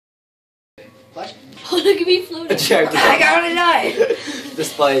Clutch. Oh, look at me floating. Jack, I got to die. the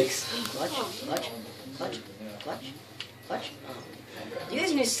spikes. Clutch. You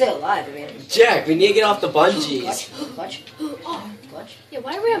guys need to stay alive, I mean. Jack, we need to get off the bungees. Clutch. Yeah,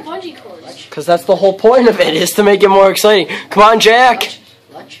 why do we have bungee cords? Because that's the whole point of it, is to make it more exciting. Come on, Jack.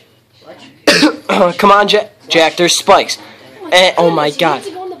 Clutch. Come on, Jack. Jack, there's spikes. Oh my goodness, god. you need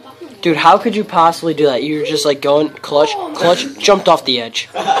to go in the bucket. Dude, how could you possibly do that? You were just like going clutch, jumped off the edge.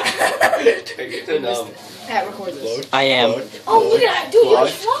 Pat, record this. I am. Oh, look at that. Dude, you can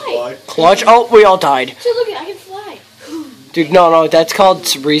fly. Clutch. Oh, we all died. Dude, look at I can fly. Dude, no, that's called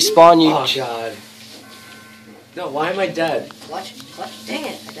respawn. You. Oh god. No, why am I dead? Clutch. Dang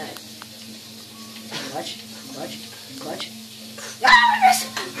it, I died. Clutch. Ah, I missed.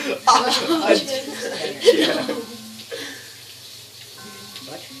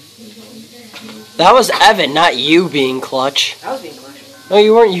 That was Evan, not you being clutch. I was being clutch. No,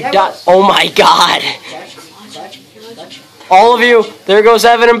 you weren't. You Yeah, I died. was. Oh my god. Clutch. All of you. There goes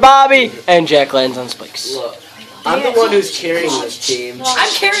Evan and Bobby. And Jack lands on spikes. Look, I'm the one who's carrying this team. I'm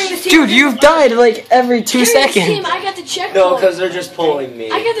carrying this team. Dude, you've died like every 2 Team, seconds. I got the checkpoint. No, because they're just pulling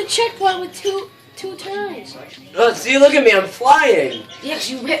me. I got the checkpoint with two turns. See, look at me, I'm flying. Yeah, 'cause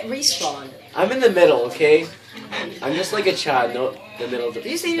you hit respawn. I'm in the middle, okay? I'm just like a child. No, the middle. Did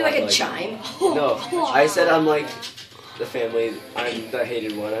you say you're like a chime? No, I said I'm like the family. I'm the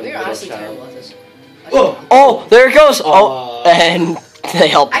hated one. I'm the You're middle honestly terrible child. at this. Oh, there it goes. Oh, and they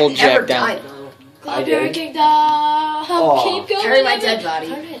help pull I Jack never down. died, though. I Cloudberry did. kicked off. Oh. Keep going. Carry my Evan. dead body.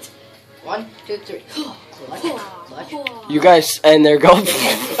 Turn it. 1, 2, 3. Clutch. You guys, and there go.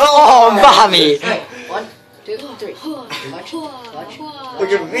 Oh, Bobby. Alright, 1, 2, 3. Clutch.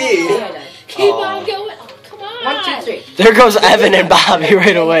 Look at me. I died. Keep on going. Oh, come on. 1, 2, 3. There goes Evan and Bobby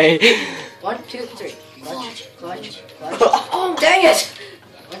right away. 1, 2, 3. Clutch. Oh, dang it!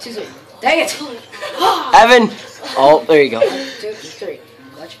 1, 2, 3. Dang it! Evan. Oh, there you go. 1, 2, 3.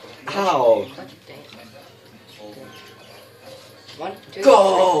 Clutch. Ow. Clutch. Dang it. 1, 2,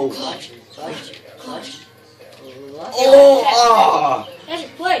 Go. 3. Clutch. Oh, ah. That's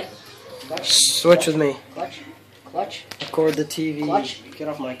your play. Switch with me. Clutch. Record the TV. Clutch. Get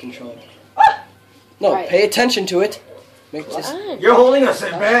off my controller. No, Alright. pay attention to it. Make this. You're holding us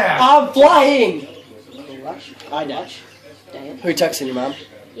in back. I'm flying. Clutch. I died. Dang it. Who you texting your mom?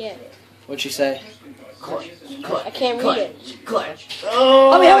 Yeah. What'd she say? I can't read it. Clutch.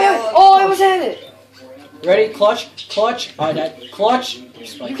 Oh, wait. Oh, I almost had it. Ready? Clutch. I died. Clutch.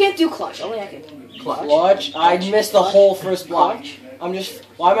 You can't do clutch. Only I can. Clutch. I missed the whole first block. Clutch. I'm just.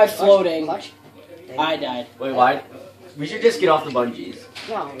 Why am I floating? Clutch. I died. Wait, why? We should just get off the bungees.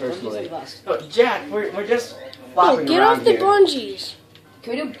 No, Personally. the best. No, Jack, we're just Oh, flopping get around off the here. bungees.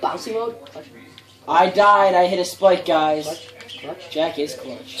 Can we do bouncy mode? Clutch. I died. I hit a spike, guys. Clutch. Jack is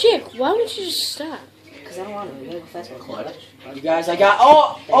clutch. Chick, why would you just stop? Because I don't want to. We gotta go fast mode. Clutch. You guys, I got.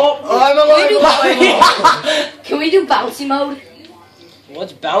 Oh, I'm alive. Can we do bouncy mode?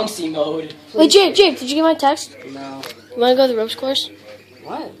 What's bouncy mode? Wait, Jake, did you get my text? No. You want to go to the ropes course?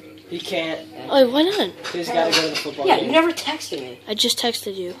 What? He can't. Oh, why not? He's got to go to the football Yeah, game. you never texted me. I just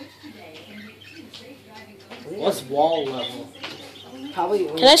texted you. What's wall level? Probably.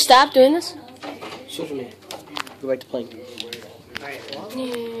 Can I stop doing this? Switch with me. Go back to playing. Alright, well.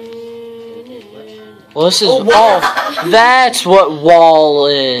 Well, this is. Oh, that's what wall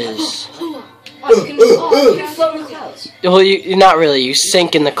is. Oh, you can float in the clouds. Well, you're not really. You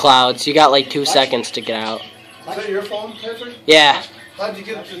sink in the clouds. You got like 2 seconds to get out. Is that your phone, Patrick? Yeah. How'd you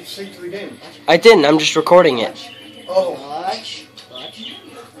get it to sync to the game? I didn't. I'm just recording it. Oh. Clutch.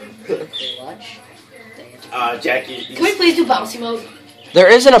 Jackie. Can we please do bouncy mode? There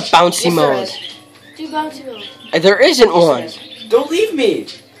isn't a bouncy Yes, there mode. is. Do bouncy mode. There isn't one. Don't leave me.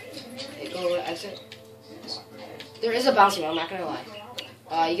 Okay, go to exit. There is a bouncy mode, I'm not gonna lie.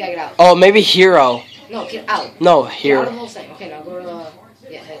 You gotta get out. Oh, maybe hero. No, get out. No, Get out of the hero. whole thing. Okay, now go to the...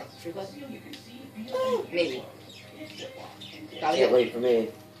 Yeah, hit free play. Maybe. Got Can't it? wait for me.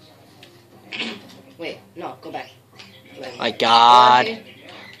 Wait, no, go back. Go back. My God. Arcade.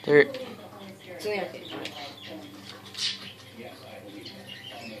 There. It's in the arcade. Alright.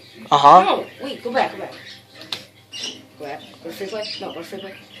 Uh-huh. No, wait, go back. Go back. Go to free play? No, go to free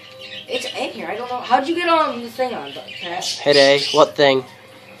play. It's in here, I don't know. How'd you get on the thing on, Pat? Hit A. What thing?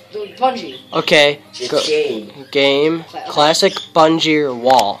 The bungee. Okay. Go. It's game. Game. Classic bungee or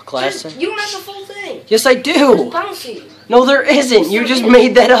wall. Classic. You don't have the full thing. Yes, I There's do. bouncy. No, there isn't. You just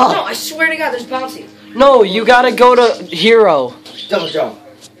made that No, up. I swear to God, there's bouncy. No, you gotta go to hero. Double jump.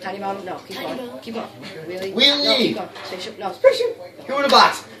 Tiny bomb, no, keep Tiny going. bomb. Keep going. Really? Wheelie. No, keep going. Spaceship, no, spaceship. Go in the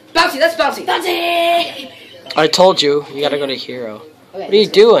box. Bouncy, that's bouncy. Bouncy! I told you. You gotta go to hero. Okay, What are you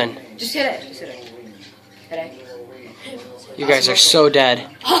doing? Just hit it. Just hit it. Hit it. You guys are so dead.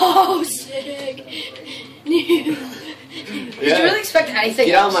 Oh, sick. Did you really expect anything?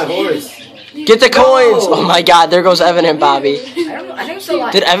 Get else? on my horse. Get the coins! Oh my god, there goes Evan and Bobby. I don't know. I think I'm still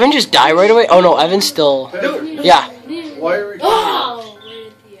alive. Did Evan just die right away? Oh no, Evan's still... Yeah, Why are we? Oh!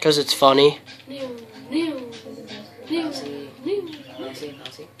 because it's funny. I'll see.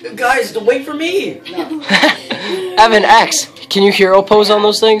 Guys, wait for me. No. Evan, X, can you hero pose on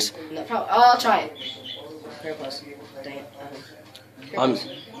those things? No, probably. I'll try it. Very close. Dang it. Very I'm- close.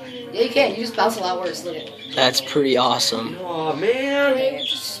 Yeah, you can. You just bounce a lot worse. Look at it. That's pretty awesome. Oh man. Dang it.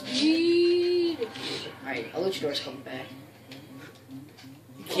 Speed. Alright, our luchador's coming back.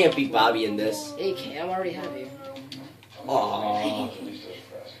 You can't beat Bobby in this. Yeah, you can. I'm already ahead of you. Aww.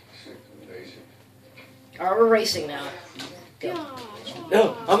 Alright, we're racing now.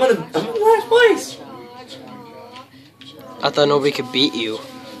 No, I'm in last place. I thought nobody could beat you.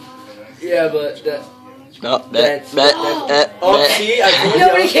 Yeah, but that. No, That's- bet. Oh, see, I told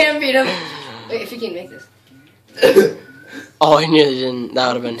Nobody you. can beat him. Wait, if you can make this. Oh, I knew you didn't. That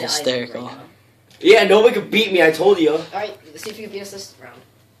would have been hysterical. Right now. Yeah, nobody could beat me. I told you. Alright, let's see if you can beat us this round.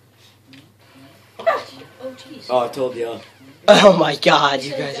 Oh, jeez. Oh, I told you. Oh my god,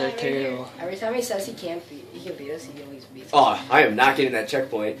 you guys are terrible. Every time he says he can beat us, he always beats us. Oh, I am not getting that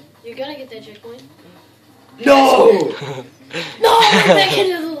checkpoint. You're gonna get that checkpoint. No! No! Get back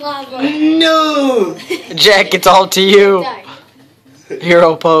into the lava. No! Jack, it's all to you. Die.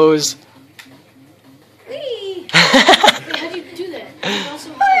 Hero pose. Whee! Wait, how'd you do that? You're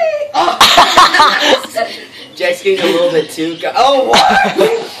also high. Jack's getting a little bit too. Oh, what?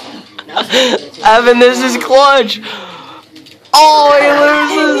 Evan, this is clutch. Oh, he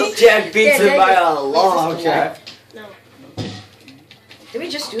loses. Jack beats him by a long shot. No. Did we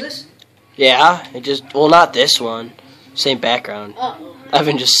just do this? Yeah, it just, well, not this one. Same background. Uh-oh.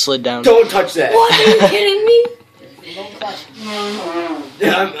 Evan just slid down. Don't touch that. What? Are you kidding me? I'm going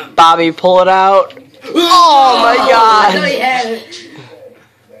clutch. Bobby, pull it out. Oh my I thought god. he had it.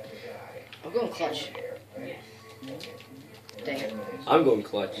 I'm going clutch. Dang it. I'm going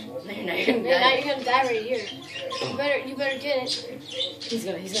clutch. No, you're not. Man, now you're gonna die right here. You better get it. He's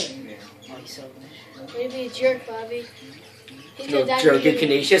gonna. Oh, he's so. Maybe a jerk, Bobby. He's No gonna die jerk, right you here.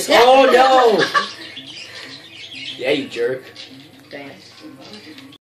 Canisius. Oh no! Yeah, you jerk.